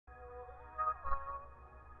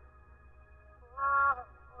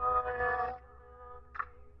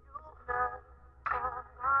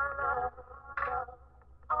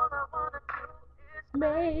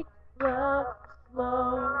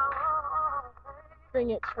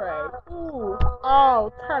Bring it, Trey. Ooh.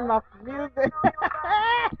 Oh, turn off the music.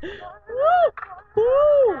 Woo!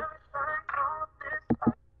 Woo!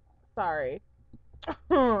 Sorry.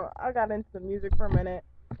 I got into the music for a minute.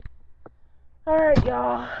 Alright,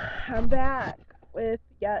 y'all. I'm back with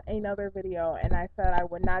yet another video. And I said I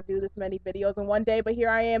would not do this many videos in one day, but here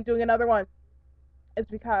I am doing another one. It's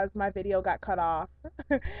because my video got cut off.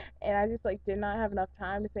 And I just did not have enough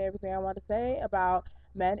time to say everything I want to say about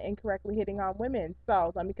men incorrectly hitting on women.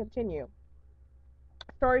 So let me continue.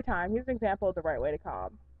 Story time. Here's an example of the right way to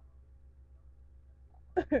calm.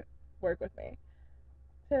 Work with me.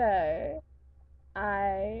 Today,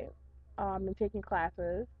 I am taking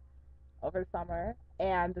classes over the summer,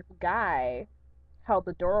 and this guy held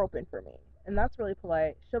the door open for me, and that's really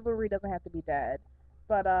polite. Chivalry doesn't have to be dead,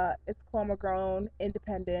 but it's cool. I'm a grown,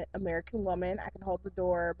 independent American woman. I can hold the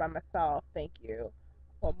door by myself. Thank you.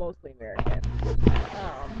 Well, mostly American.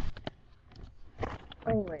 Um.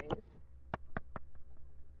 Anyways.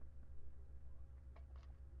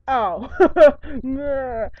 Oh.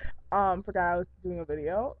 Forgot I was doing a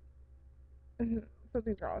video.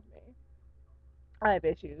 Something's wrong with me. I have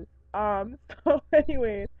issues. So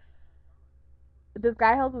anyways, this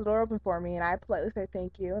guy held the door open for me, and I politely say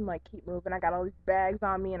thank you and keep moving. I got all these bags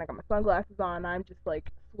on me, and I got my sunglasses on. And I'm just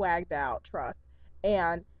swagged out, trust.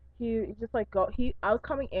 And he just go. I was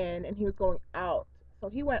coming in, and he was going out. So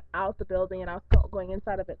he went out the building, and I was going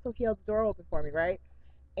inside of it. So he held the door open for me, right?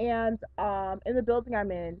 And in the building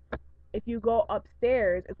I'm in, if you go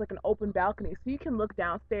upstairs, it's like an open balcony, so you can look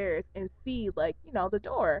downstairs and see the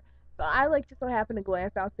door. So I just so happen to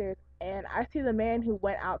glance downstairs, and I see the man who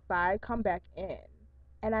went outside come back in,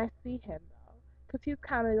 and I see him though, cause he's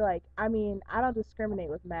kind of I mean, I don't discriminate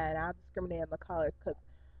with men. I don't discriminate on the colors, cause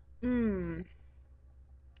mm,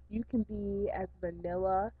 you can be as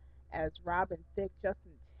vanilla as Robin Thicke,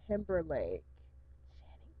 Justin Timberlake,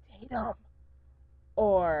 Channing Tatum,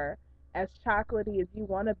 or as chocolatey as you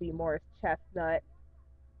want to be, Morris Chestnut,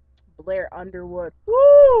 Blair Underwood.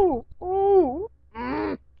 Woo! Ooh!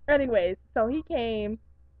 Anyways, so he came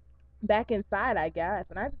back inside, I guess,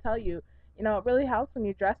 and I have to tell you, it really helps when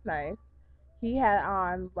you dress nice. He had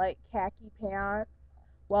on light khaki pants,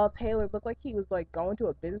 well tailored, looked like he was going to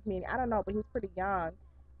a business meeting. I don't know, but he was pretty young,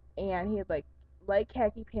 and he had light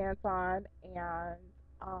khaki pants on and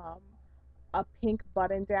um a pink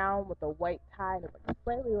button down with a white tie, and it was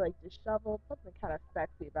slightly disheveled. Something kind of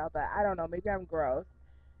sexy about that. I don't know. Maybe I'm gross.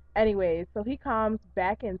 Anyways, so he comes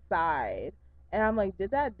back inside, and I'm like,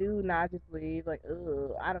 did that dude not just leave?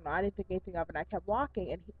 Ugh, I don't know. I didn't think anything of it. And I kept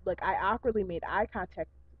walking, and I awkwardly made eye contact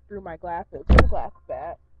through my glasses. Where the glasses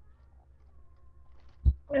at?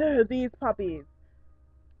 Ugh, these puppies.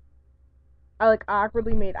 I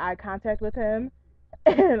awkwardly made eye contact with him,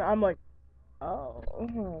 and I'm like, oh,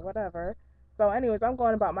 whatever. So, anyways, I'm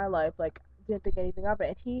going about my life, didn't think anything of it.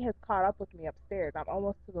 And he has caught up with me upstairs. I'm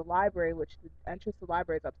almost to the library, which the entrance to the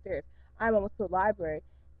library is upstairs. I'm almost to the library,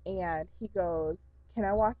 and he goes, "Can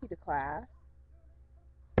I walk you to class?"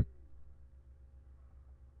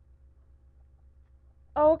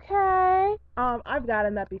 Okay. I've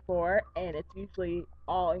gotten that before, and it's usually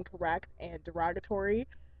all incorrect and derogatory.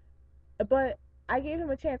 But I gave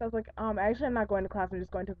him a chance. I was like, actually, I'm not going to class. I'm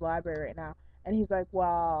just going to the library right now. And he's like,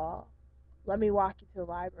 well, let me walk you to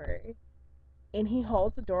the library. And he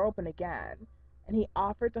holds the door open again, and he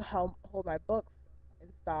offered to help hold my books and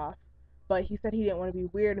stuff, but he said he didn't want to be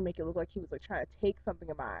weird and make it look like he was trying to take something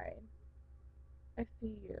of mine. I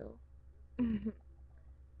see you.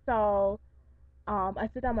 So I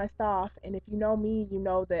sit down my stuff, and if you know me, you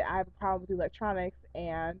know that I have a problem with electronics,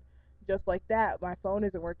 and just like that, my phone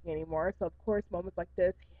isn't working anymore. So of course, moments like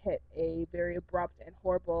this hit a very abrupt and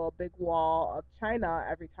horrible big wall of China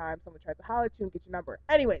every time someone tries to holler at you and get your number.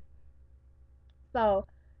 Anyways, so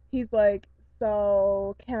he's like,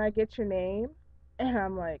 so can I get your name? And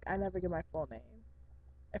I'm like, I never give my full name.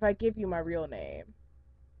 If I give you my real name,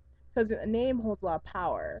 because a name holds a lot of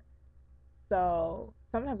power. So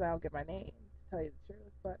sometimes I don't give my name to tell you the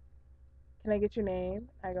truth. But can I get your name?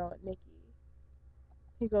 I go, Nikki.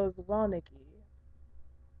 He goes, well, Nikki.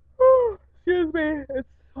 Excuse me. It's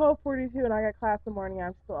 12:42 and I got class in the morning.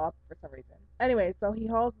 I'm still up for some reason. Anyway, so he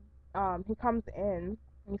comes in.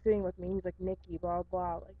 And he's sitting with me. He's like, Nikki, blah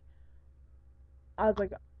blah. I was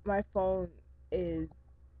like, my phone is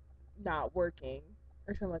not working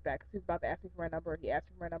or something like that because he's about to ask me for my number. He asked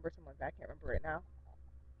me for my number, something like that. I can't remember right now.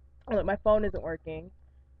 I'm like, my phone isn't working,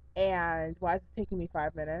 and why is it taking me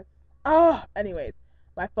 5 minutes? Oh, anyways,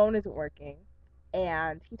 my phone isn't working,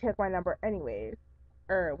 and he took my number anyways.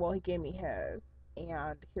 Or well, he gave me his,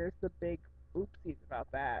 and here's the big oopsies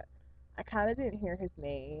about that. I kind of didn't hear his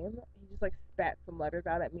name. He just spat some letters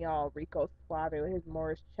out at me all Rico Suave with his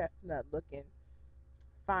Morris chestnut looking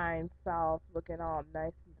fine self, looking all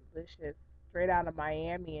nice and delicious, straight out of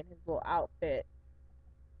Miami in his little outfit.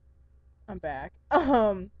 I'm back.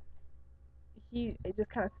 He it just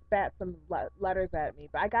kind of spat some letters at me,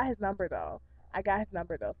 but I got his number though. I got his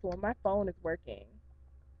number though. So when my phone is working,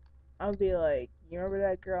 I'll be like, you remember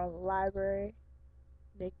that girl in the library,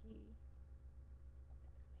 Nikki?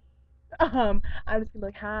 I'm just gonna be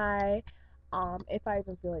like, hi. If I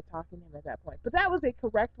even feel like talking to him at that point. But that was a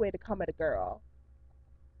correct way to come at a girl.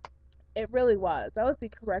 It really was. That was the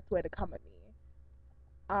correct way to come at me.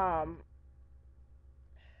 Um,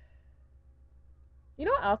 you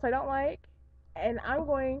know what else I don't like? And I'm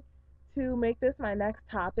going to make this my next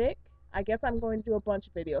topic. I guess I'm going to do a bunch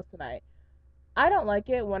of videos tonight. I don't like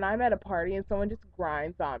it when I'm at a party and someone just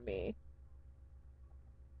grinds on me.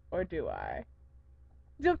 Or do I?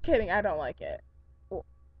 Just kidding, I don't like it. Well,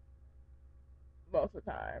 most of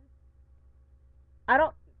the time. I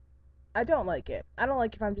don't I don't like it. I don't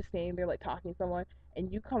like if I'm just standing there like talking to someone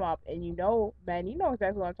and you come up and you know, man, you know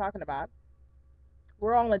exactly what I'm talking about.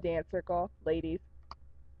 We're all in a dance circle, ladies.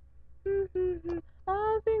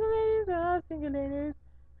 All single ladies, all single ladies.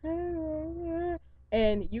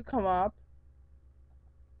 And you come up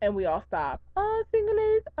and we all stop. All single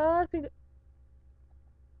ladies, all single.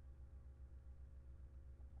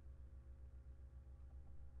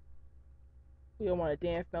 We don't want to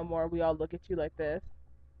dance no more. We all look at you like this.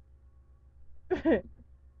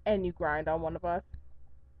 And you grind on one of us.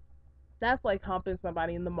 That's like humping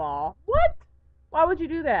somebody in the mall. What? Why would you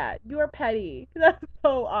do that? You are petty. That's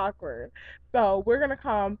so awkward. So we're gonna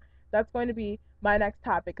come. That's going to be my next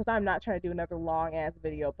topic because I'm not trying to do another long ass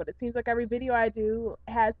video. But it seems like every video I do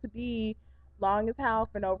has to be long as hell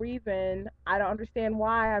for no reason. I don't understand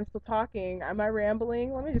why I'm still talking. Am I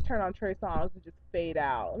rambling? Let me just turn on Trey songs and just fade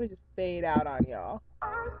out. Let me just fade out on y'all.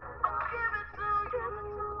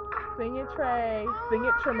 Sing it, Trey. Sing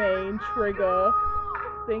it, Tremaine. Trigger.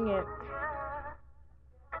 Sing it.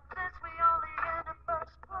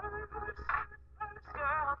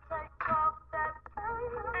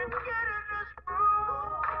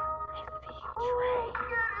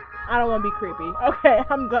 I don't want to be creepy. Okay,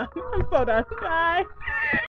 I'm done. I'm so done. Bye.